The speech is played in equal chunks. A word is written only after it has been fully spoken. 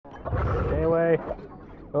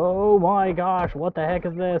Oh my gosh, what the heck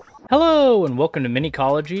is this? Hello and welcome to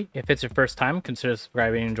Minicology. If it's your first time, consider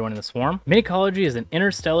subscribing and joining the swarm. Minicology is an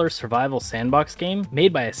interstellar survival sandbox game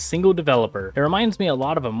made by a single developer. It reminds me a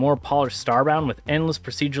lot of a more polished Starbound with endless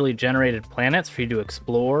procedurally generated planets for you to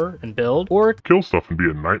explore and build, or kill stuff and be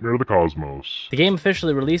a nightmare of the cosmos. The game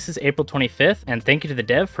officially releases April 25th, and thank you to the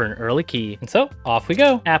dev for an early key. And so, off we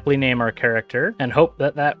go. Aptly name our character, and hope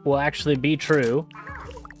that that will actually be true.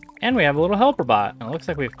 And we have a little helper bot. And it looks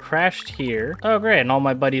like we've crashed here. Oh great, and all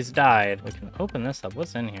my buddies died. We can open this up.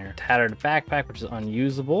 What's in here? Tattered backpack, which is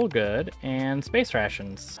unusable. Good. And space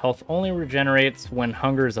rations. Health only regenerates when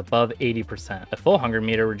hunger is above 80%. The full hunger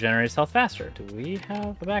meter regenerates health faster. Do we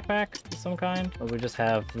have a backpack of some kind? Or do we just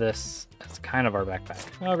have this as kind of our backpack?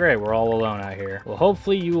 Oh great, we're all alone out here. Well,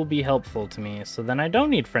 hopefully you will be helpful to me, so then I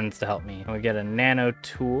don't need friends to help me. And we get a nano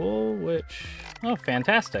tool, which... oh,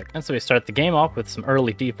 fantastic. And so we start the game off with some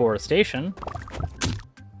early deforestation.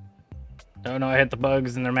 Oh no, I hit the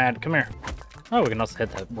bugs and they're mad. Come here. Oh, we can also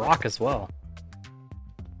hit that rock as well.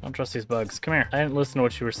 Don't trust these bugs. Come here. I didn't listen to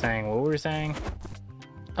what you were saying. What were you saying?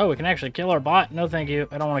 Oh, we can actually kill our bot? No, thank you.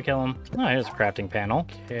 I don't want to kill him. Oh, here's a crafting panel.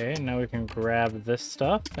 Okay, now we can grab this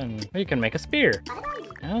stuff and we can make a spear.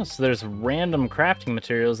 Oh, so there's random crafting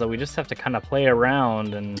materials that we just have to kind of play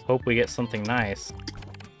around and hope we get something nice.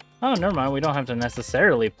 Oh, never mind. We don't have to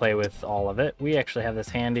necessarily play with all of it. We actually have this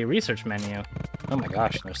handy research menu. Oh my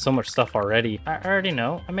gosh, there's so much stuff already. I already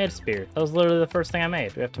know. I made a spear. That was literally the first thing I made.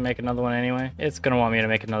 Do we have to make another one anyway? It's gonna want me to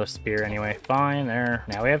make another spear anyway. Fine, there.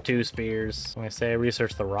 Now we have 2 spears. When we say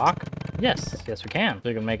research the rock? Yes, yes we can. So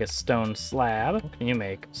we can make a stone slab. What can you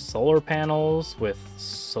make? Solar panels with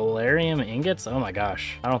solarium ingots? Oh my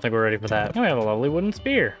gosh. I don't think we're ready for that. Now we have a lovely wooden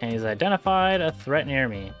spear. And he's identified a threat near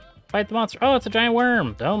me. Fight the monster. Oh, it's a giant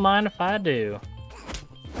worm. Don't mind if I do.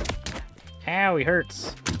 Ow, he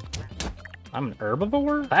hurts. I'm an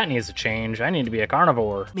herbivore? That needs to change. I need to be a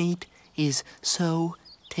carnivore. Meat is so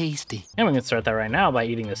tasty. And we can start that right now by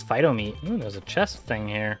eating this phyto meat. Ooh, there's a chest thing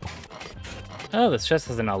here. Oh, this chest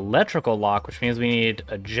has an electrical lock, which means we need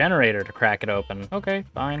a generator to crack it open. Okay,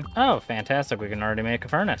 fine. Oh, fantastic. We can already make a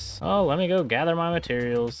furnace. Oh, let me go gather my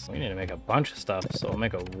materials. We need to make a bunch of stuff. So we'll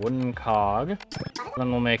make a wooden cog.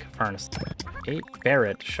 Then we'll make a furnace. 8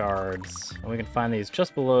 ferret shards. And we can find these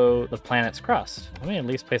just below the planet's crust. Let me at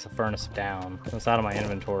least place a furnace down. It's out of my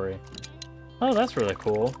inventory. Oh, that's really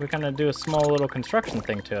cool. We kind of do a small little construction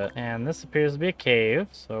thing to it. And this appears to be a cave.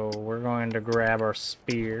 So we're going to grab our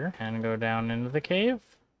spear and go down into the cave.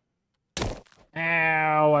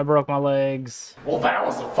 Ow, I broke my legs. Well, that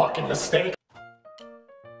was a fucking mistake.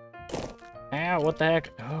 Ow, what the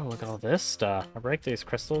heck? Oh, look at all this stuff. I break these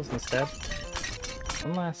crystals instead.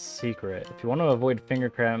 One last secret. If you want to avoid finger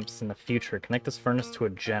cramps in the future, connect this furnace to a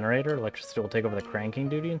generator. Electricity will take over the cranking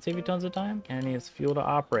duty and save you tons of time. And it needs fuel to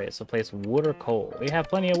operate, so place wood or coal. We have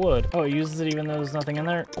plenty of wood. Oh, it uses it even though there's nothing in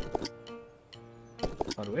there?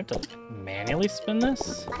 Oh, do we have to manually spin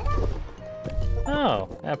this? Oh,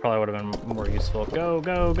 that probably would have been more useful. Go,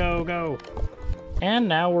 go, go, go. And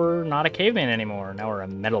now we're not a caveman anymore. Now we're a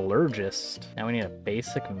metallurgist. Now we need a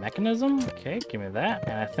basic mechanism. Okay, give me that.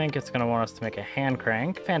 And I think it's gonna want us to make a hand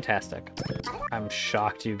crank. Fantastic. I'm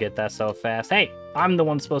shocked you get that so fast. Hey, I'm the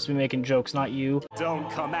one supposed to be making jokes, not you. Don't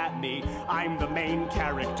come at me. I'm the main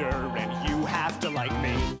character and you have to like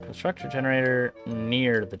me. Construct your generator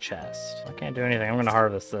near the chest. I can't do anything. I'm gonna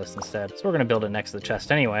harvest this instead. So we're gonna build it next to the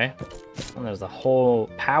chest anyway. And there's a whole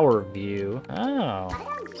power view.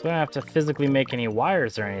 Oh. So we don't have to physically make any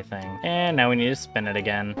wires or anything. And now we need to spin it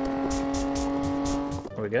again.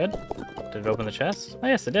 Are we good? Did it open the chest? Oh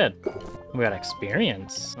yes, it did. We got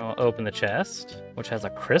experience. I'll open the chest, which has a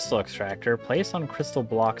crystal extractor. Place on crystal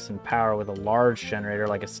blocks and power with a large generator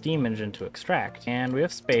like a steam engine to extract. And we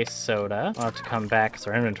have space soda. I'll have to come back because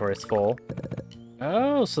our inventory is full.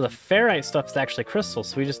 Oh, so the ferrite stuff is actually crystals,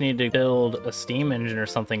 so we just need to build a steam engine or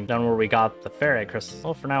something done where we got the ferrite crystals.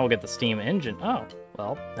 Well, for now we'll get the steam engine. Oh,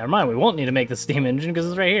 well, never mind. We won't need to make the steam engine because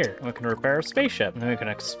it's right here. We can repair a spaceship, and then we can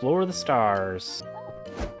explore the stars.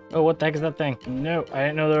 Oh, what the heck is that thing? No, I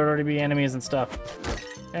didn't know there would already be enemies and stuff.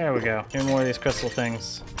 There we go. Give me more of these crystal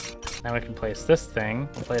things. Now we can place this thing.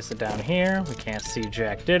 We'll place it down here. We can't see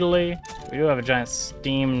jack diddly. We do have a giant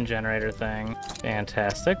steam generator thing.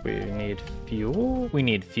 Fantastic. We need fuel. We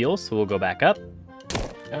need fuel, so we'll go back up.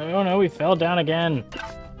 Oh no, we fell down again.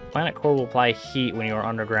 Planet core will apply heat when you are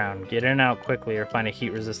underground. Get in and out quickly or find a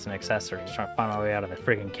heat-resistant accessory. Just trying to find my way out of the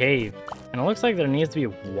freaking cave. And it looks like there needs to be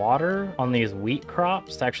water on these wheat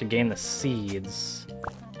crops to actually gain the seeds.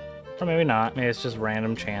 Or maybe not. Maybe it's just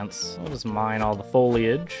random chance. We'll just mine all the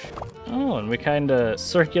foliage. Oh, and we kind of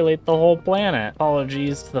circulate the whole planet.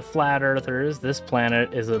 Apologies to the flat earthers. This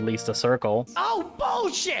planet is at least a circle. Oh,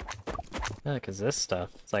 bullshit! What the heck is this stuff?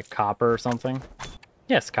 It's like copper or something.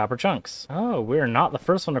 Yes, copper chunks. Oh, we're not the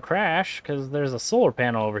first one to crash because there's a solar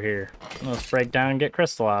panel over here. Let's break down and get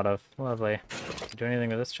crystal out of. Lovely. Do anything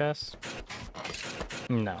with this chest?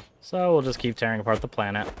 No. So we'll just keep tearing apart the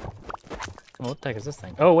planet. Oh, what the heck is this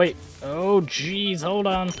thing? Oh, wait. Oh, jeez. Hold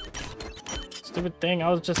on. Stupid thing. I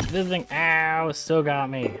was just visiting. Ow, it still got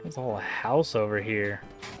me. There's a whole house over here.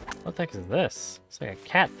 What the heck is this? It's like a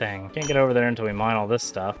cat thing. Can't get over there until we mine all this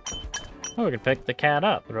stuff. Oh, we can pick the cat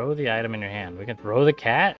up. Throw the item in your hand. We can throw the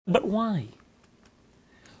cat? But why?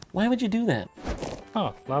 Why would you do that?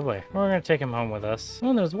 Oh, lovely. We're gonna take him home with us.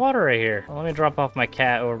 Oh, and there's water right here. Well, let me drop off my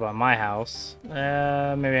cat over by my house. Maybe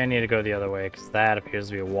I need to go the other way because that appears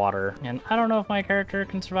to be water. And I don't know if my character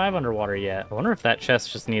can survive underwater yet. I wonder if that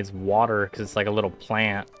chest just needs water because it's like a little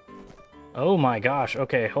plant. Oh my gosh.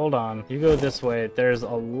 Okay, hold on. You go this way. There's a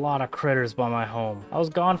lot of critters by my home. I was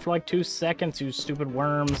gone for like 2 seconds, you stupid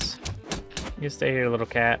worms. You stay here, little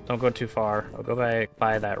cat. Don't go too far. I'll go back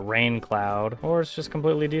by that rain cloud. Or it's just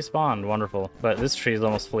completely despawned. Wonderful. But this tree is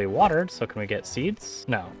almost fully watered, so can we get seeds?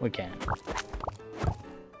 No, we can't.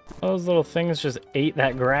 Those little things just ate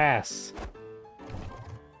that grass.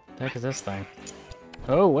 What the heck is this thing?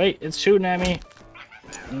 Oh, wait. It's shooting at me.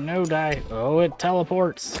 No, die. Oh, it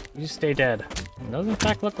teleports. You stay dead. It does in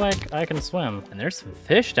fact look like I can swim. And there's some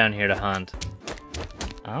fish down here to hunt.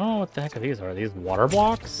 I don't know what the heck these are. Are these water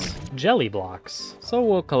blocks? Jelly blocks. So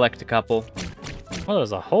we'll collect a couple. Oh,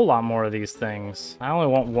 there's a whole lot more of these things. I only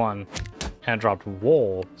want one. And I dropped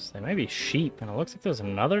wool. So they may be sheep. And it looks like there's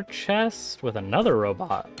another chest with another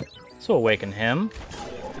robot. So awaken him.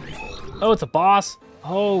 Oh, it's a boss.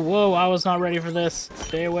 Oh, whoa, I was not ready for this.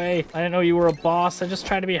 Stay away. I didn't know you were a boss. I just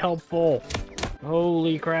tried to be helpful.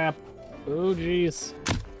 Holy crap. Oh, jeez.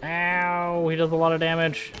 Ow, he does a lot of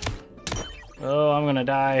damage. Oh, I'm gonna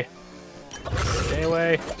die. Stay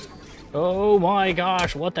away. Oh my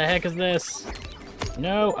gosh, what the heck is this?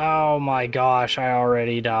 No, oh my gosh, I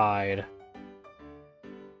already died.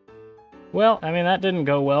 Well, I mean, that didn't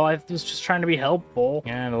go well. I was just trying to be helpful.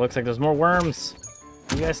 And it looks like there's more worms.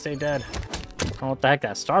 You guys stay dead. I don't know what the heck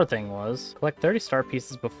that star thing was. Collect 30 star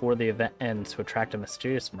pieces before the event ends to attract a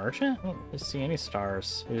mysterious merchant? I don't really see any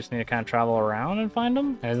stars. We just need to kind of travel around and find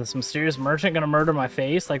them. Is this mysterious merchant gonna murder my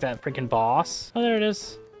face like that freaking boss? Oh, there it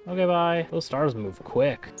is. Okay, bye. Those stars move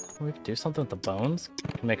quick. We could do something with the bones.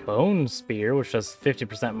 We can make a bone spear, which does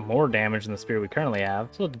 50% more damage than the spear we currently have.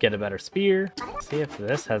 So we'll get a better spear. See if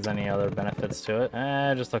this has any other benefits to it.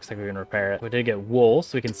 It just looks like we can repair it. We did get wool,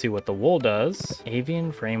 so we can see what the wool does.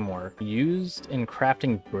 Avian framework. Used in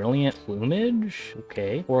crafting brilliant plumage.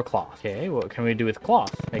 Okay. Or cloth. Okay, what can we do with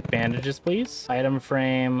cloth? Make bandages, please. Item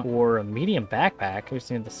frame or a medium backpack. We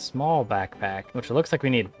just need the small backpack, which it looks like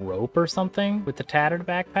we need rope or something with the tattered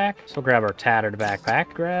backpack. So we'll grab our tattered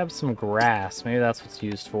backpack. Grab some grass. Maybe that's what's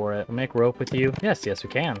used for it. We'll make rope with you. Yes, we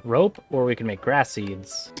can. Rope, or we can make grass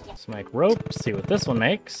seeds. Let's make rope. See what this one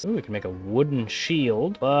makes. Ooh, we can make a wooden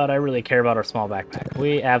shield, but I really care about our small backpack.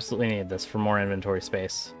 We absolutely need this for more inventory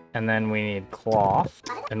space. And then we need cloth,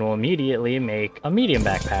 and we'll immediately make a medium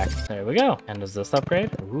backpack. There we go. And does this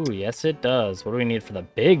upgrade? Ooh, yes it does. What do we need for the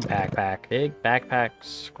big backpack? Big backpack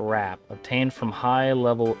scrap. Obtained from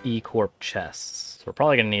high-level E-Corp chests. So we're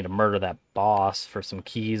probably gonna need to murder that boss for some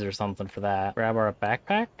keys or something for that. Grab our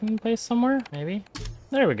backpack and place somewhere, maybe?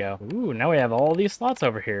 There we go. Ooh, now we have all these slots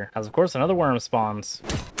over here. As of course another worm spawns.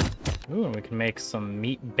 Ooh, and we can make some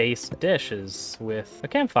meat-based dishes with a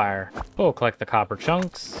campfire. We'll collect the copper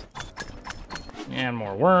chunks. And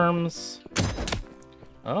more worms.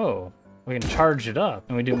 Oh, we can charge it up,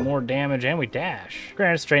 and we do more damage, and we dash.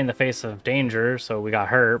 Granted, straight in the face of danger, so we got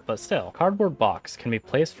hurt, but still. Cardboard box can be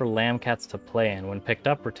placed for lamb cats to play in. When picked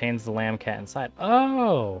up, retains the lamb cat inside.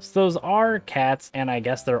 Oh, so those are cats, and I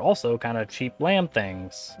guess they're also kind of cheap lamb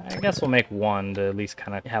things. I guess we'll make one to at least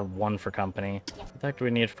kind of have one for company. What the heck do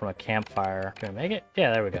we need from a campfire? Can we make it?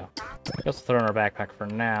 Yeah, there we go. I guess we'll throw in our backpack for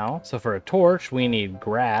now. So for a torch, we need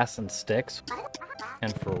grass and sticks.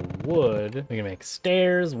 And for wood, we can make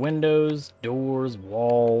stairs, windows, doors,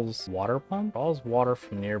 walls, water pump, draws water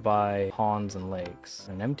from nearby ponds and lakes,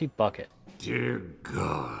 an empty bucket. Dear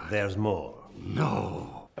God. There's more.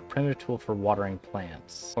 No. A primitive tool for watering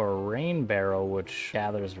plants, or a rain barrel which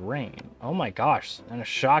gathers rain. Oh my gosh, and a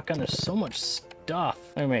shotgun. There's so much stuff.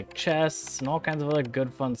 I'm gonna make chests and all kinds of other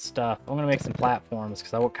good fun stuff. I'm gonna make some platforms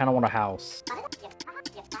because I kind of want a house.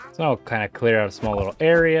 So I'll kind of clear out a small little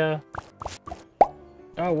area.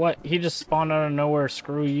 Oh, what? He just spawned out of nowhere.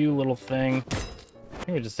 Screw you, little thing. I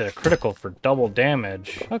think we just did a critical for double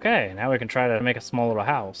damage. Okay, now we can try to make a small little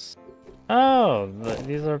house. Oh,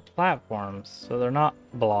 these are platforms, so they're not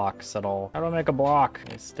blocks at all. How do I make a block?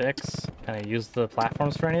 These sticks. Can I use the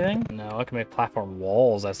platforms for anything? No, I can make platform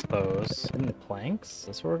walls, I suppose. Wooden planks? Is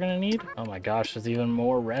this what we're gonna need? Oh my gosh, there's even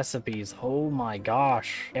more recipes. Oh my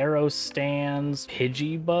gosh. Arrow stands,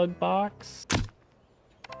 Pidgey bug box.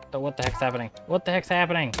 Oh, what the heck's happening? What the heck's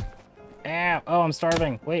happening? Ah, oh, I'm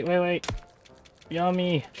starving. Wait, wait, wait.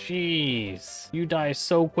 Yummy. Jeez. You die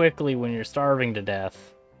so quickly when you're starving to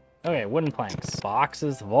death. Okay, wooden planks.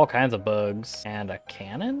 Boxes of all kinds of bugs. And a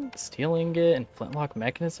cannon? Steel ingot and flintlock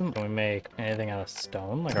mechanism? Can we make anything out of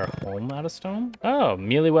stone? Like our home out of stone? Oh,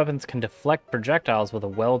 melee weapons can deflect projectiles with a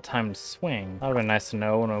well-timed swing. That would've been nice to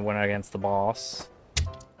know when we went against the boss.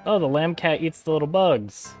 Oh, the lamb cat eats the little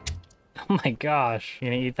bugs. Oh my gosh. You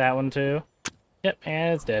gonna eat that one too? Yep,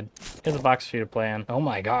 and it's dead. Here's a box for you to play in. Oh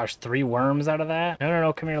my gosh, 3 worms out of that? No, no,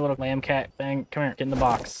 no, come here, little lamb cat thing. Come here, get in the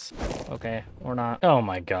box. Okay, or not. Oh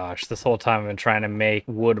my gosh, this whole time I've been trying to make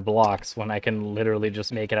wood blocks when I can literally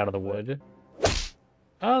just make it out of the wood.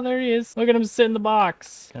 Oh, there he is. Look at him sit in the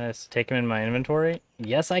box. Can I just take him in my inventory?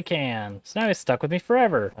 Yes, I can. So now he's stuck with me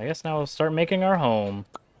forever. I guess now we'll start making our home.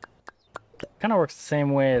 Kind of works the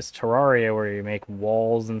same way as Terraria, where you make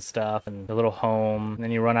walls and stuff and a little home, and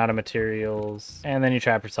then you run out of materials, and then you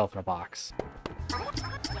trap yourself in a box.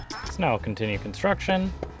 So now we'll continue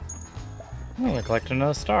construction. Oh, we're collecting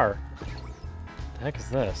another star. What the heck is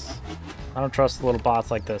this? I don't trust little bots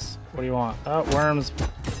like this. What do you want? Oh, worms.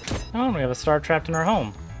 Oh, we have a star trapped in our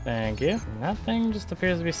home. Thank you. And that thing just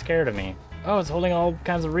appears to be scared of me. Oh, it's holding all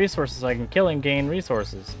kinds of resources so I can kill and gain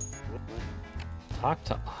resources. Talk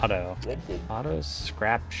to Otto. Otto's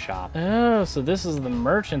scrap shop. Oh, so this is the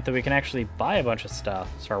merchant that we can actually buy a bunch of stuff.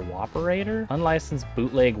 Star operator, unlicensed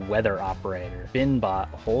bootleg weather operator. Binbot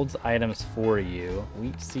holds items for you.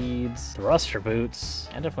 Wheat seeds, thruster boots.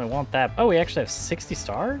 I definitely want that. Oh, we actually have 60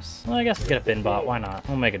 stars? Well, I guess we'll get a binbot. Why not?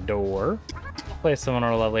 We'll make a door. Place them in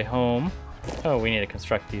our lovely home. Oh, we need to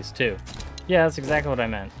construct these too. Yeah, that's exactly what I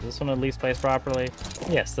meant. Is this one at least placed properly?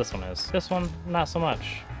 Yes, this one is. This one, not so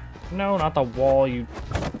much. No, not the wall, you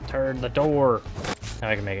turd, the door. Now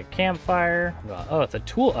I can make a campfire. Oh, it's a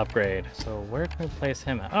tool upgrade. So where can we place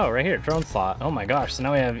him at? Oh, right here, drone slot. Oh my gosh, so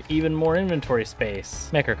now we have even more inventory space.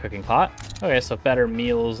 Make our cooking pot. Okay, so better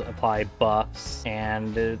meals apply buffs,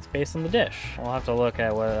 and it's based on the dish. We'll have to look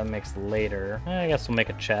at what that makes later. I guess we'll make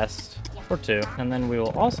a chest. Or 2. And then we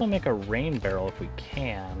will also make a rain barrel if we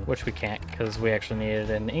can, which we can't because we actually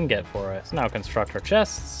needed an ingot for it. So now construct our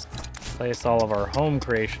chests, place all of our home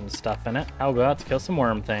creation stuff in it. I'll go out to kill some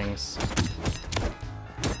worm things.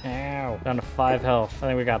 Ow, down to 5 health. I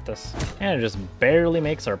think we got this. And it just barely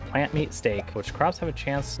makes our plant meat steak, which crops have a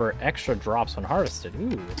chance for extra drops when harvested.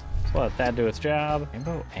 Ooh. So let that do its job.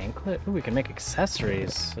 Rainbow anklet? Ooh, we can make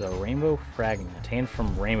accessories. There's a rainbow fragment obtained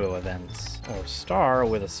from rainbow events. Or star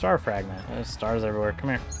with a star fragment. There's stars everywhere.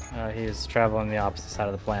 Come here. He's traveling the opposite side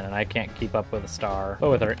of the planet. I can't keep up with a star.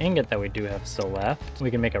 But with our ingot that we do have still left, we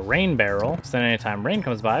can make a rain barrel. So then anytime rain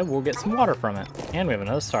comes by, we'll get some water from it. And we have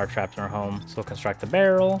another star trapped in our home. So we'll construct the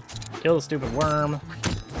barrel, kill the stupid worm.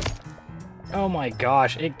 Oh my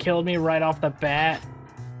gosh, it killed me right off the bat.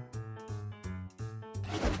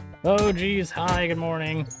 Oh geez, hi, good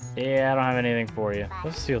morning. Yeah, I don't have anything for you.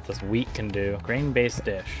 Let's see what this wheat can do. Grain-based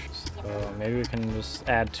dish. So maybe we can just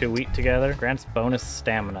add 2 wheat together. Grants bonus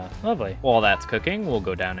stamina. Lovely. While that's cooking, we'll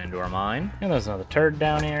go down into our mine. And there's another turd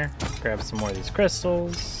down here. Grab some more of these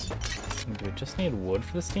crystals. Do we just need wood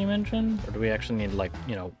for the steam engine? Or do we actually need, like,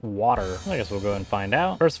 you know, water? I guess we'll go and find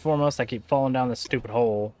out. First and foremost, I keep falling down this stupid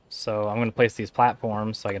hole. So I'm going to place these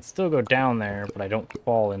platforms so I can still go down there, but I don't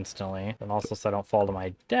fall instantly. And also so I don't fall to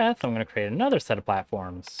my death, I'm going to create another set of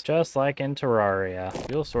platforms. Just like in Terraria.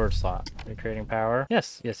 Fuel storage slot. Are you creating power?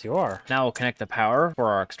 Yes, yes you are. Now we'll connect the power for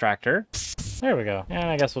our extractor. There we go. And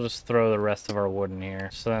I guess we'll just throw the rest of our wood in here.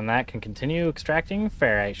 So then that can continue extracting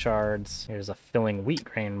ferrite shards. Here's a filling wheat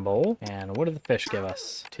grain bowl. And what did the fish give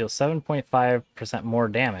us? Deals 7.5% more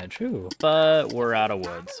damage. Ooh. But we're out of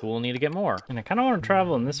wood, so we'll need to get more. And I kind of want to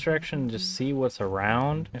travel in this direction and just see what's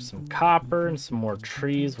around. There's some copper and some more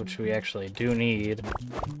trees, which we actually do need.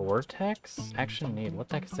 Vortex? Action need. What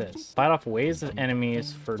the heck is this? Fight off waves of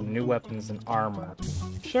enemies for new weapons and armor.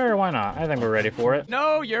 Sure, why not? I think we're ready for it.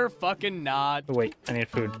 No, you're fucking not. Oh, wait, I need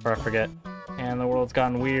food before I forget. And the world's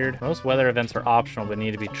gotten weird. Most weather events are optional but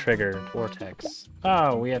need to be triggered. Vortex.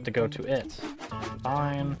 Oh, we have to go to it.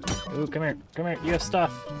 Fine. Ooh, come here. Come here. You have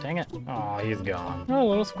stuff. Dang it. Oh, he's gone. Oh,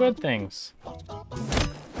 little squid things.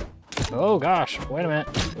 Oh gosh, wait a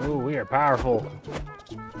minute. Ooh, we are powerful.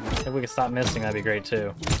 If we could stop missing, that'd be great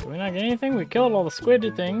too. Did we not get anything? We killed all the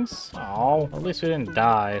squid things. Oh, at least we didn't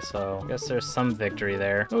die, so I guess there's some victory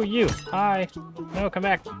there. Oh, you. Hi. No, come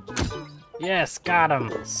back. Yes, got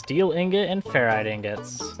him. Steel ingot and ferrite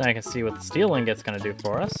ingots. So I can see what the steel ingot's gonna do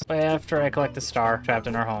for us. But after I collect the star trapped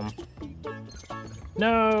in our home.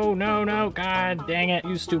 No, no, no. God dang it.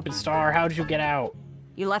 You stupid star. How'd you get out?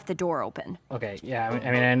 You left the door open. Okay, yeah,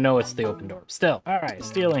 I mean, I know it's the open door. Still. All right,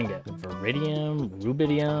 steel ingot. Viridium,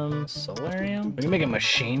 rubidium, solarium. We can make a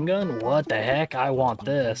machine gun? What the heck? I want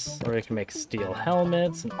this. Or we can make steel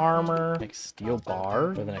helmets and armor. Make steel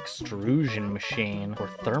bars with an extrusion machine. Or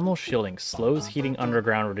thermal shielding. Slows heating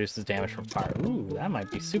underground, reduces damage from fire. Ooh, that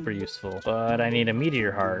might be super useful. But I need a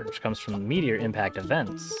meteor heart, which comes from meteor impact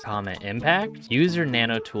events. Comet impact? Use your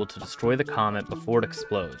nano tool to destroy the comet before it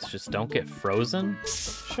explodes. Just don't get frozen.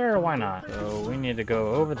 Sure, why not? So we need to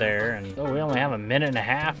go over there, and oh, we only have a minute and a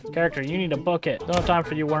half. Character, you need to book it. Don't have time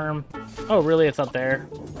for you, worm. Oh, really? It's up there?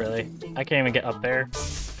 Really? I can't even get up there.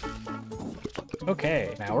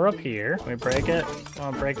 Okay, now we're up here. Can we break it? I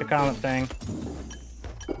want to break the comet thing.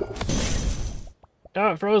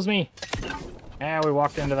 Oh, it froze me. Yeah, we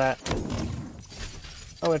walked into that.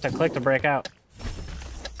 Oh, we have to click to break out.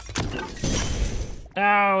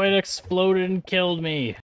 Oh, it exploded and killed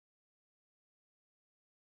me.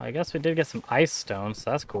 I guess we did get some ice stones, so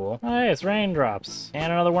that's cool. Oh, hey, it's raindrops.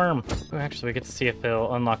 And another worm. Ooh, actually, we get to see if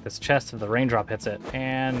it'll unlock this chest if the raindrop hits it.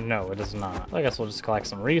 And no, it does not. I guess we'll just collect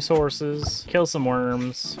some resources, kill some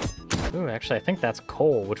worms. Ooh, actually, I think that's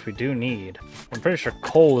coal, which we do need. I'm pretty sure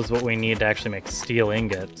coal is what we need to actually make steel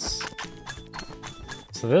ingots.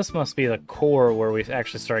 So this must be the core where we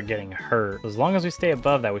actually start getting hurt. As long as we stay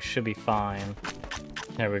above that, we should be fine.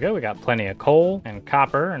 There we go. We got plenty of coal and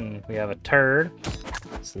copper, and we have a turd.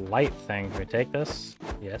 This light thing. Can we take this?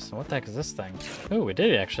 Yes. And what the heck is this thing? Oh, we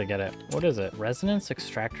did actually get it. What is it? Resonance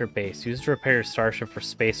extractor base. Used to repair your starship for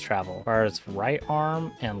space travel. Requires right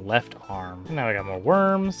arm and left arm. And now we got more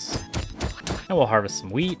worms. And we'll harvest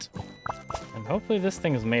some wheat. And hopefully this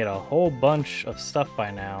thing's made a whole bunch of stuff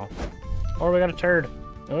by now. Or we got a turd.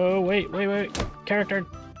 Oh, wait. Character,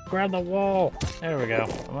 grab the wall. There we go.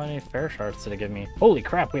 How many fair shards did it give me? Holy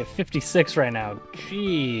crap, we have 56 right now.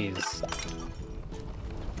 Jeez.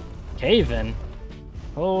 Cave-in?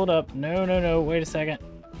 Hold up. No. Wait a second.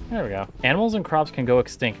 There we go. Animals and crops can go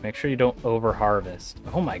extinct. Make sure you don't over-harvest.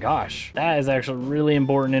 Oh my gosh. That is actually really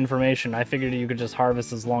important information. I figured you could just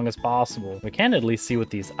harvest as long as possible. We can at least see what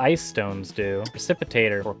these ice stones do.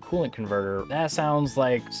 Precipitator or coolant converter. That sounds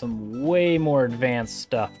like some way more advanced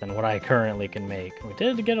stuff than what I currently can make. We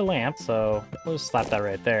did get a lamp, so we'll just slap that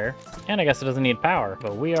right there. And I guess it doesn't need power.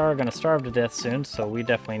 But we are going to starve to death soon, so we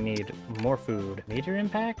definitely need more food. Meteor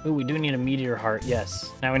impact? Ooh, we do need a meteor heart,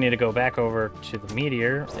 yes. Now we need to go back over to the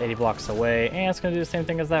meteor. 80 blocks away, and it's gonna do the same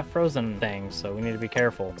thing as that frozen thing, so we need to be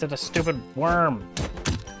careful. It's a stupid worm.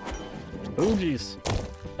 Ooh, jeez.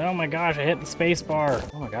 Oh my gosh, I hit the space bar.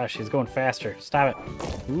 Oh my gosh, he's going faster. Stop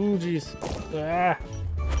it. Ooh, jeez. Ah.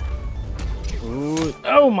 Ooh.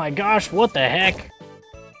 Oh my gosh, what the heck?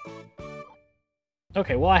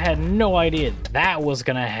 Okay, well, I had no idea that was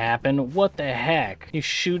gonna happen. What the heck? He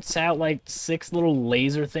shoots out like 6 little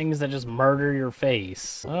laser things that just murder your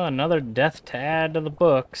face. Oh, another death to add to the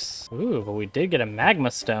books. Ooh, but we did get a magma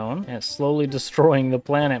stone, and it's slowly destroying the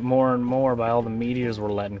planet more and more by all the meteors we're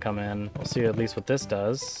letting come in. We'll see at least what this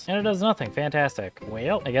does. And it does nothing. Fantastic.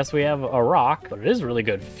 Well, I guess we have a rock, but it is really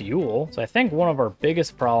good fuel. So I think one of our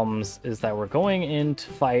biggest problems is that we're going into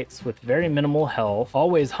fights with very minimal health,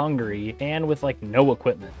 always hungry, and with like no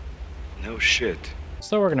equipment. No shit.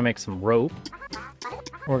 So we're gonna make some rope.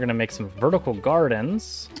 We're gonna make some vertical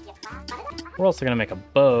gardens. We're also gonna make a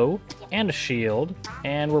bow and a shield.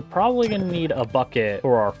 And we're probably gonna need a bucket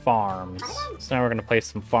for our farms. So now we're gonna place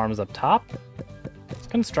some farms up top.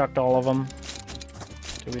 Construct all of them.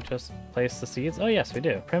 Do we just place the seeds? Oh yes, we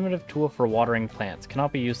do. Primitive tool for watering plants.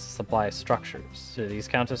 Cannot be used to supply structures. Do these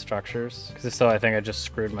count as structures? Because if so, I think I just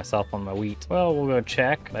screwed myself on my wheat. Well, we'll go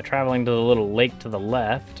check by traveling to the little lake to the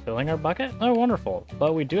left. Filling our bucket? Oh, wonderful.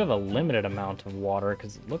 But we do have a limited amount of water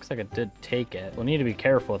because it looks like it did take it. We'll need to be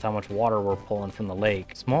careful with how much water we're pulling from the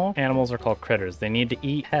lake. Small animals are called critters. They need to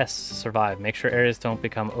eat pests to survive. Make sure areas don't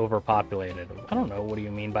become overpopulated. I don't know. What do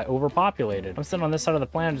you mean by overpopulated? I'm sitting on this side of the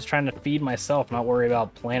planet just trying to feed myself, not worry about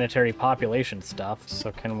planetary population stuff.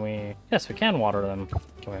 So can we... Yes, we can water them.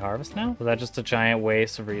 Can we harvest now? Was that just a giant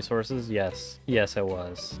waste of resources? Yes. Yes, it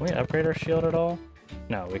was. Can we upgrade our shield at all?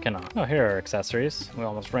 No, we cannot. Oh, here are our accessories. We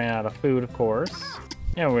almost ran out of food, of course.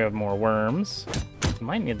 Yeah, we have more worms. We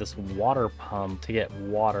might need this water pump to get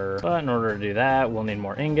water. But in order to do that, we'll need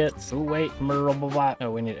more ingots. Oh, wait. Oh,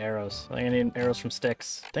 we need arrows. I think I need arrows from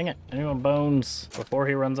sticks. Dang it. I need my bones before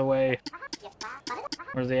he runs away.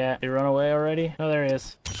 Where's he at? Did he run away already? Oh, there he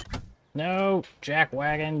is. No, Jack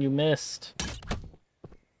Wagon, you missed.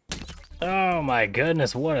 Oh my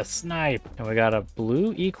goodness, what a snipe. And we got a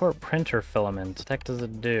blue E-Corp printer filament. What the heck does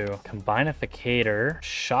it do? Combinificator,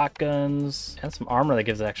 shotguns, and some armor that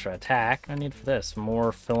gives it extra attack. I need for this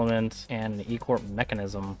more filament and an E-Corp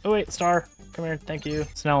mechanism. Oh wait, Star, come here, thank you.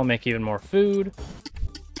 So now we'll make even more food.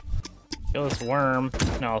 Kill this worm.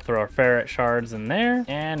 Now I'll throw our ferret shards in there.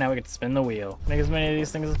 And now we get to spin the wheel. Make as many of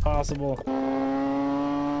these things as possible.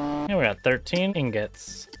 And we got 13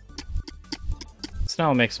 ingots. So now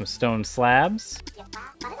we'll make some stone slabs,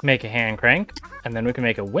 make a hand crank, and then we can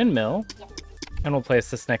make a windmill, and we'll place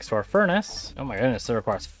this next to our furnace. Oh my goodness, it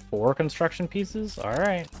requires 4 construction pieces? All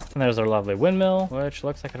right. And there's our lovely windmill, which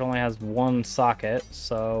looks like it only has 1 socket,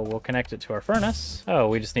 so we'll connect it to our furnace. Oh,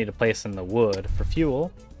 we just need to place in the wood for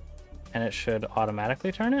fuel, and it should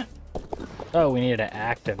automatically turn it. Oh, we needed to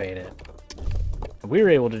activate it. We were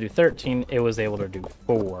able to do 13, it was able to do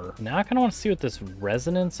 4. Now I kind of want to see what this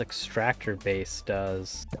resonance extractor base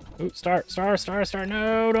does. Ooh, star,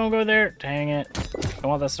 no, don't go there. Dang it. I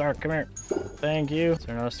want that star, come here. Thank you. Is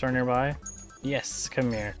there another star nearby? Yes,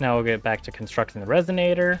 come here. Now we'll get back to constructing the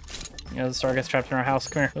resonator. You know, the star gets trapped in our house,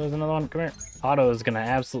 come here. There's another one, come here. Otto is gonna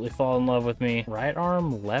absolutely fall in love with me. Right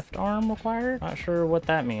arm, left arm required? Not sure what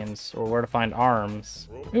that means or where to find arms.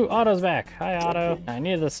 Ooh, Otto's back. Hi, Otto. I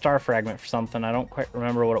needed the star fragment for something. I don't quite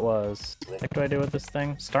remember what it was. What do I do with this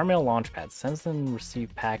thing? Starmail Launchpad sends and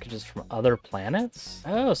receive packages from other planets?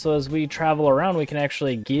 Oh, so as we travel around, we can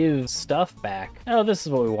actually give stuff back. Oh, this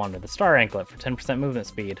is what we wanted. The star anklet for 10% movement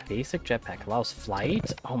speed. Basic jetpack allows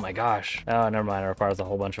flight? Oh my gosh. Oh, never mind. It requires a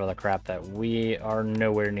whole bunch of other crap that we are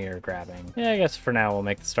nowhere near grabbing. Yeah, I guess for now we'll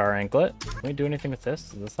make the star anklet. Can we do anything with this?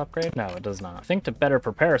 Does this upgrade? No, it does not. I think to better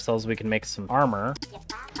prepare ourselves, we can make some armor.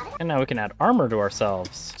 And now we can add armor to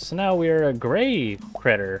ourselves. So now we are a gray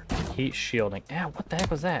critter. Heat shielding. Yeah, what the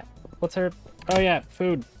heck was that? What's her? Oh yeah,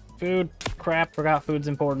 food. Food. Crap, forgot food's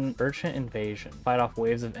important. Urchin invasion. Fight off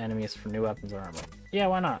waves of enemies for new weapons or armor. Yeah,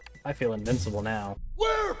 why not? I feel invincible now.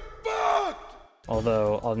 We're fucked!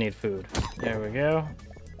 Although, I'll need food. There we go.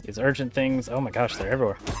 These urgent things. Oh my gosh, they're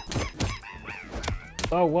everywhere.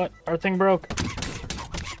 Oh, what? Our thing broke.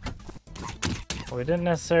 Well, we didn't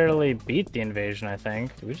necessarily beat the invasion, I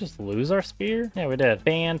think. Did we just lose our spear? Yeah, we did.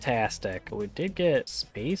 Fantastic. But we did get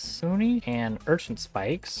space uni and urchin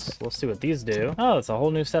spikes. We'll see what these do. Oh, it's a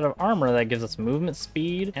whole new set of armor that gives us movement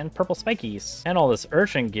speed and purple spikies. And all this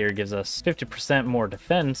urchin gear gives us 50% more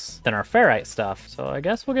defense than our ferrite stuff. So I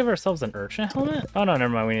guess we'll give ourselves an urchin helmet. Oh no,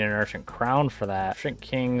 never mind. We need an urchin crown for that. Urchin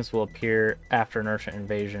kings will appear after an urchin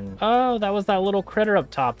invasion. Oh, that was that little critter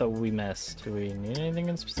up top that we missed. Do we need anything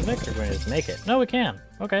in specific or do we just make it? No, we can.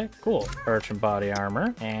 Okay, cool. Urchin body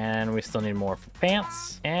armor. And we still need more for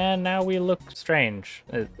pants. And now we look strange.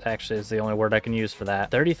 It actually is the only word I can use for that.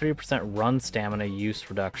 33% run stamina use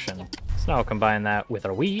reduction. So now I'll combine that with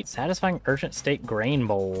our wheat. Satisfying urgent state grain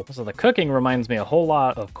bowl. So the cooking reminds me a whole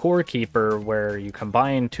lot of Core Keeper, where you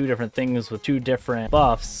combine 2 different things with 2 different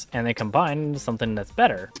buffs and they combine into something that's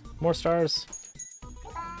better. More stars.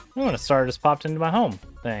 Oh, and a star just popped into my home.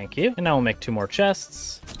 Thank you. And now we'll make 2 more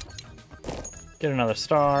chests. Get another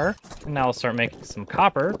star. And now we'll start making some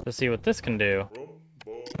copper to see what this can do.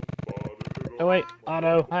 Oh wait,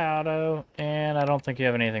 Otto. Hi, Otto. And I don't think you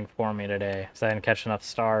have anything for me today, because I didn't catch enough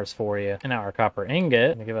stars for you. And now our copper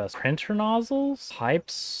ingot. They give us printer nozzles, pipe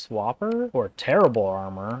swapper, or terrible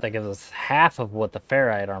armor. That gives us half of what the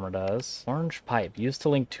ferrite armor does. Orange pipe, used to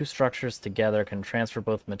link 2 structures together, can transfer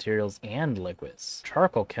both materials and liquids.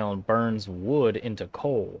 Charcoal kiln burns wood into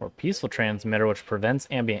coal. Or peaceful transmitter, which prevents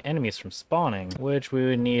ambient enemies from spawning, which we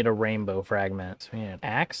would need a rainbow fragment. So we need an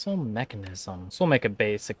axle mechanism. So we'll make a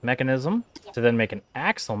basic mechanism. To then make an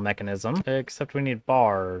axle mechanism, except we need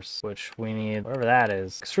bars, which we need, whatever that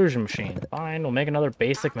is, extrusion machine. Fine, we'll make another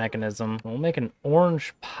basic mechanism. We'll make an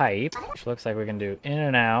orange pipe, which looks like we can do in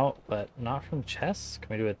and out, but not from chests. Can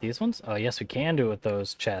we do it with these ones? Oh yes, we can do it with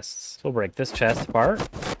those chests. So we'll break this chest apart,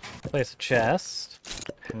 place a chest,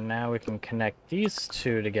 and now we can connect these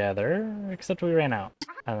 2 together, except we ran out.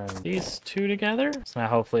 And then these 2 together. So now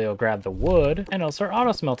hopefully it'll grab the wood and it'll start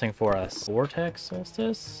auto smelting for us. Vortex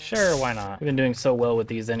solstice? Sure, why not? We've been doing so well with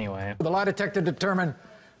these anyway. The lie detector determined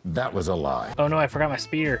that was a lie. Oh no, I forgot my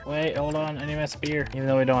spear. Wait, hold on, I need my spear. Even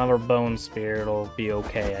though we don't have our bone spear, it'll be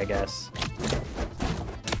okay, I guess.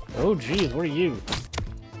 Oh geez, what are you?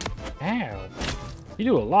 Ow. You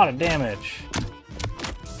do a lot of damage.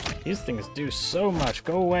 These things do so much.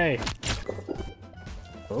 Go away.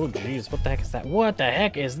 Oh, jeez. What the heck is that? What the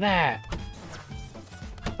heck is that?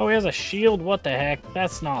 Oh, he has a shield. What the heck?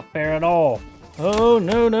 That's not fair at all. Oh,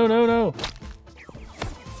 no, no, no, no.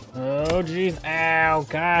 Oh, jeez. Ow.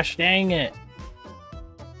 Gosh, dang it.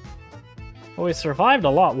 Well, we survived a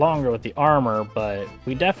lot longer with the armor, but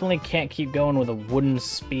we definitely can't keep going with a wooden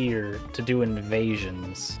spear to do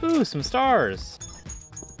invasions. Ooh, some stars.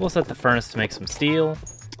 We'll set the furnace to make some steel.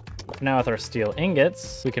 Now with our steel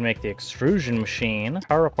ingots, we can make the extrusion machine.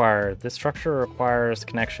 Power required. This structure requires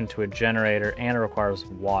connection to a generator and it requires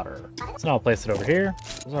water. So now I'll place it over here.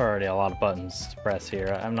 There's already a lot of buttons to press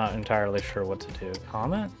here. I'm not entirely sure what to do.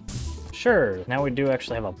 Comment? Sure. Now we do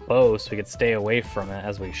actually have a bow so we could stay away from it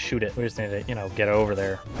as we shoot it. We just need to, you know, get over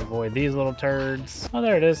there. Avoid these little turds. Oh,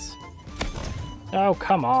 there it is. Oh,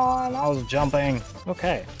 come on. I was jumping.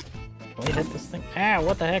 Okay. Can we hit this thing? Ah,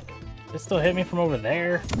 what the heck? It still hit me from over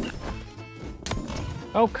there.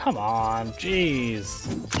 Oh, come on. Jeez.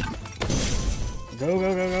 Go,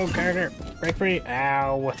 go, go, go, character. Break free.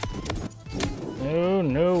 Ow. No,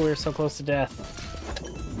 no, we're so close to death.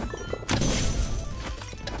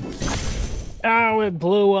 Oh, it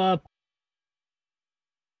blew up.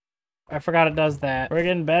 I forgot it does that. We're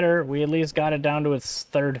getting better. We at least got it down to its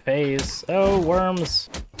third phase. Oh, worms.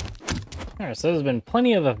 Alright, so there's been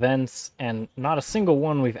plenty of events, and not a single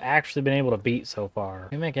one we've actually been able to beat so far.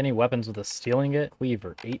 Can we make any weapons with a steel ingot?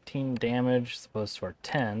 Cleaver, 18 damage, as opposed to our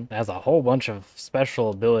 10. It has a whole bunch of special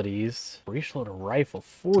abilities. Breech loader rifle,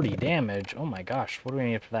 40 damage. Oh my gosh, what do we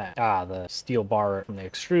need for that? Ah, the steel bar from the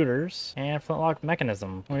extruders. And flintlock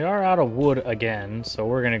mechanism. We are out of wood again, so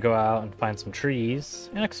we're gonna go out and find some trees,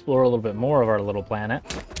 and explore a little bit more of our little planet.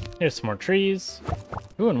 Here's some more trees.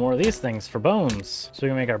 Ooh, and more of these things for bones. So we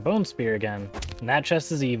can make our bone spear again. And that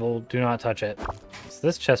chest is evil. Do not touch it. So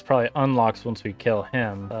this chest probably unlocks once we kill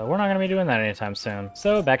him. We're not going to be doing that anytime soon.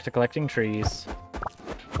 So back to collecting trees.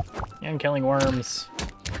 And killing worms.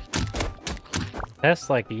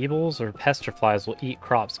 Pests like beetles or pesterflies will eat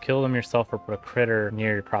crops. Kill them yourself or put a critter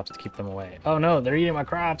near your crops to keep them away. Oh no, they're eating my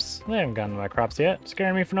crops. They haven't gotten to my crops yet.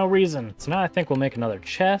 Scaring me for no reason. So now I think we'll make another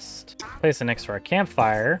chest. Place it next to our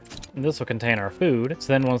campfire. And this will contain our food.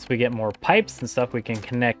 So then once we get more pipes and stuff, we can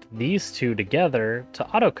connect these two together to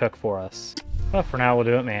auto cook for us. But for now, we'll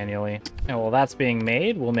do it manually. And while that's being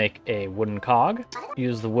made, we'll make a wooden cog.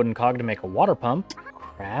 Use the wooden cog to make a water pump.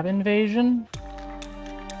 Crab invasion?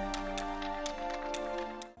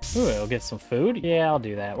 Ooh, it'll get some food? Yeah, I'll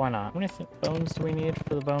do that. Why not? How many bones do we need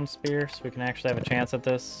for the bone spear so we can actually have a chance at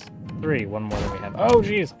this? 3. One more than we have. Oh,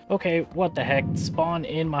 jeez. Okay, what the heck? Spawn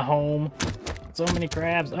in my home. So many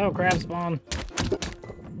crabs. Oh, crab spawn.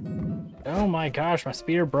 Oh my gosh, my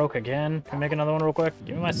spear broke again. Can I make another one real quick?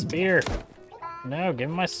 Give me my spear. No, give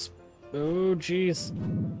me my... Oh, jeez.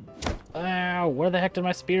 Ow, where the heck did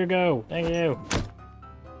my spear go? Thank you.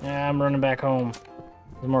 Yeah, I'm running back home.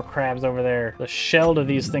 There's more crabs over there. The shell to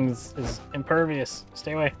these things is impervious.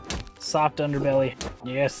 Stay away. Soft underbelly.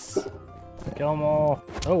 Yes. Kill them all.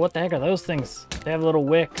 Oh, what the heck are those things? They have little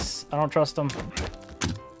wicks. I don't trust them.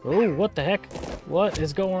 Oh, what the heck? What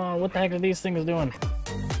is going on? What the heck are these things doing?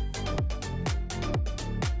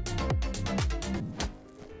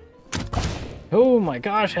 Oh my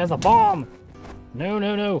gosh, it has a bomb. No,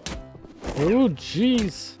 no, no. Oh,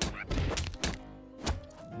 jeez.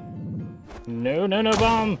 No, no, no,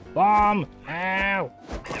 bomb! Bomb! Ow!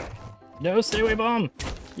 No, stay away, bomb!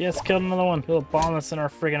 Yes, killed another one. Little bomb that's in our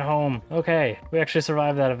friggin' home. Okay, we actually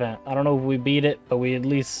survived that event. I don't know if we beat it, but we at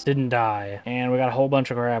least didn't die. And we got a whole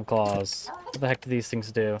bunch of crab claws. What the heck do these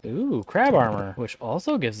things do? Ooh, crab armor, which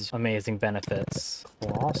also gives us amazing benefits.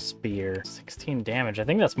 Claw spear, 16 damage. I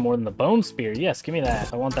think that's more than the bone spear. Yes, give me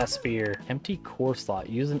that. I want that spear. Empty core slot.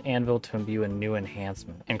 Use an anvil to imbue a new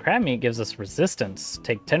enhancement. And crab meat gives us resistance.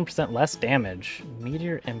 Take 10% less damage.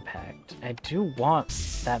 Meteor impact. I do want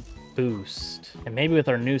that boost. And maybe with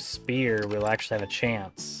our new spear, we'll actually have a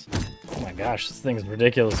chance. Oh my gosh, this thing's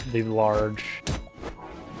ridiculously large.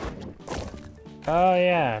 Oh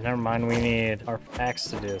yeah, never mind, we need our axe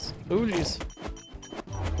to do this. Ooh, jeez.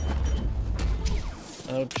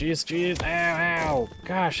 Oh, jeez, jeez. Ow, ow.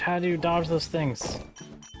 Gosh, how do you dodge those things?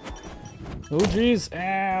 Oh, jeez.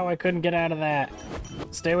 Ow, I couldn't get out of that.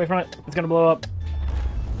 Stay away from it. It's gonna blow up.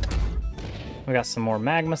 We got some more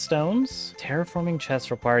magma stones. Terraforming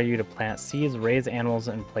chests require you to plant seeds, raise animals,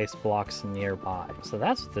 and place blocks nearby. So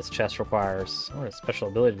that's what this chest requires. What a special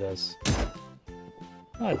ability does.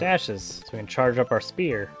 Oh, it dashes. So we can charge up our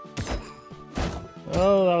spear.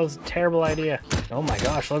 Oh, that was a terrible idea. Oh my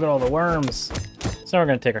gosh, look at all the worms. So we're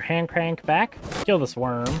gonna take our hand crank back, kill this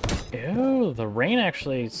worm. Ew, the rain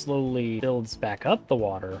actually slowly builds back up the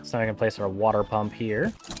water. So now we can place our water pump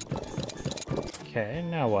here. Okay,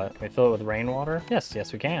 now what? Can we fill it with rainwater? Yes,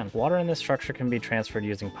 yes we can. Water in this structure can be transferred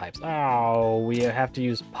using pipes. Oh, we have to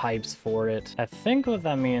use pipes for it. I think what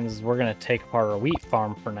that means is we're gonna take apart our wheat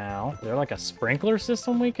farm for now. Is there like a sprinkler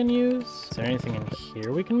system we can use? Is there anything in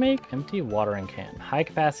here we can make? Empty watering can. High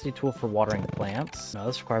capacity tool for watering plants. No,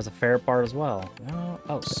 this requires a ferret bar as well. No.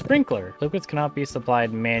 Oh, sprinkler. Liquids cannot be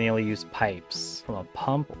supplied manually. Use pipes from a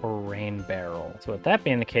pump or rain barrel. So with that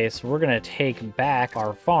being the case, we're gonna take back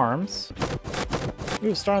our farms.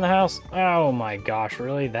 Ooh, star in the house. Oh my gosh,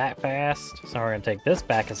 really? That fast? So now we're gonna take this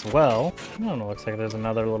back as well. Oh, and it looks like there's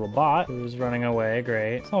another little bot who's running away.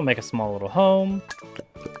 Great. So I'll make a small little home.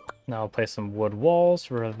 Now I'll place some wood walls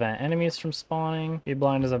to prevent enemies from spawning. Be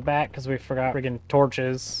blind as a bat because we forgot friggin'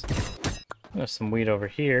 torches. There's some wheat over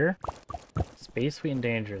here. Space wheat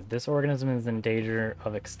endangered. This organism is in danger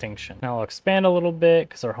of extinction. Now I'll expand a little bit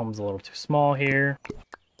because our home's a little too small here.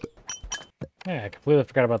 Yeah, I completely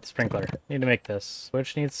forgot about the sprinkler. Need to make this,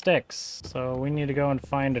 which needs sticks. So we need to go and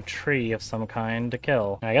find a tree of some kind to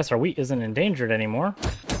kill. And I guess our wheat isn't endangered anymore.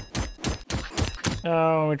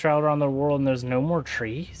 Oh, we traveled around the world and there's no more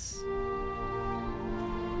trees?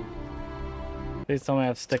 Please tell me I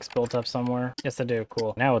have sticks built up somewhere. Yes, I do.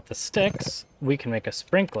 Cool. Now with the sticks, we can make a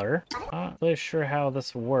sprinkler. Not really sure how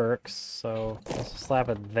this works, so let's slap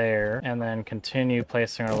it there and then continue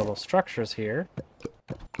placing our little structures here.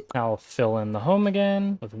 Now I'll fill in the home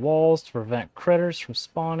again with walls to prevent critters from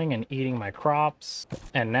spawning and eating my crops.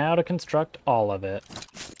 And now to construct all of it.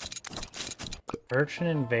 Urchin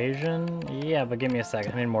invasion? Yeah, but give me a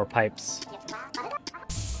second. I need more pipes.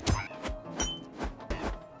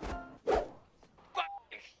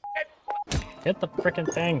 Hit the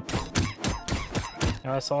frickin' thing.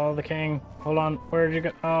 Oh, I saw the king. Hold on. Where did you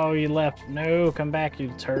go? Oh, you left. No, come back,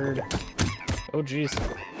 you turd. Oh, jeez.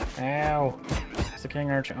 Ow. The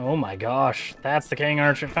king archer. Oh my gosh, that's the king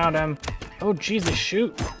archer. Found him. Oh Jesus,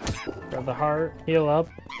 shoot. Grab the heart, heal up.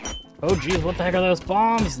 Oh geez, what the heck are those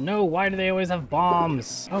bombs? No, why do they always have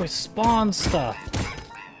bombs? Oh, he spawns stuff.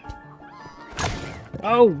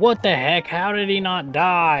 Oh, what the heck? How did he not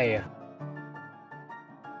die?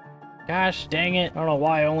 Gosh dang it. I don't know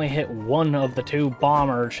why I only hit one of the two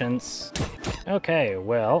bomb urchins. Okay,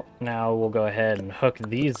 well, now we'll go ahead and hook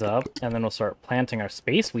these up, and then we'll start planting our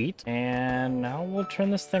space wheat. And now we'll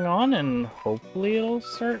turn this thing on, and hopefully it'll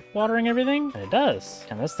start watering everything. And it does.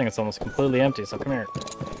 And this thing is almost completely empty, so come here.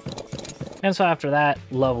 And so after that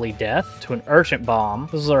lovely death to an urchin bomb,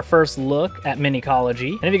 this was our first look at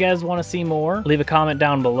Minicology. And if you guys want to see more, leave a comment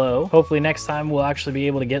down below. Hopefully next time we'll actually be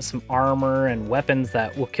able to get some armor and weapons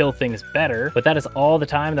that will kill things better. But that is all the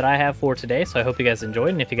time that I have for today, so I hope you guys enjoyed.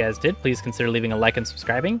 And if you guys did, please consider leaving a like and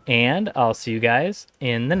subscribing. And I'll see you guys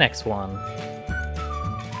in the next one.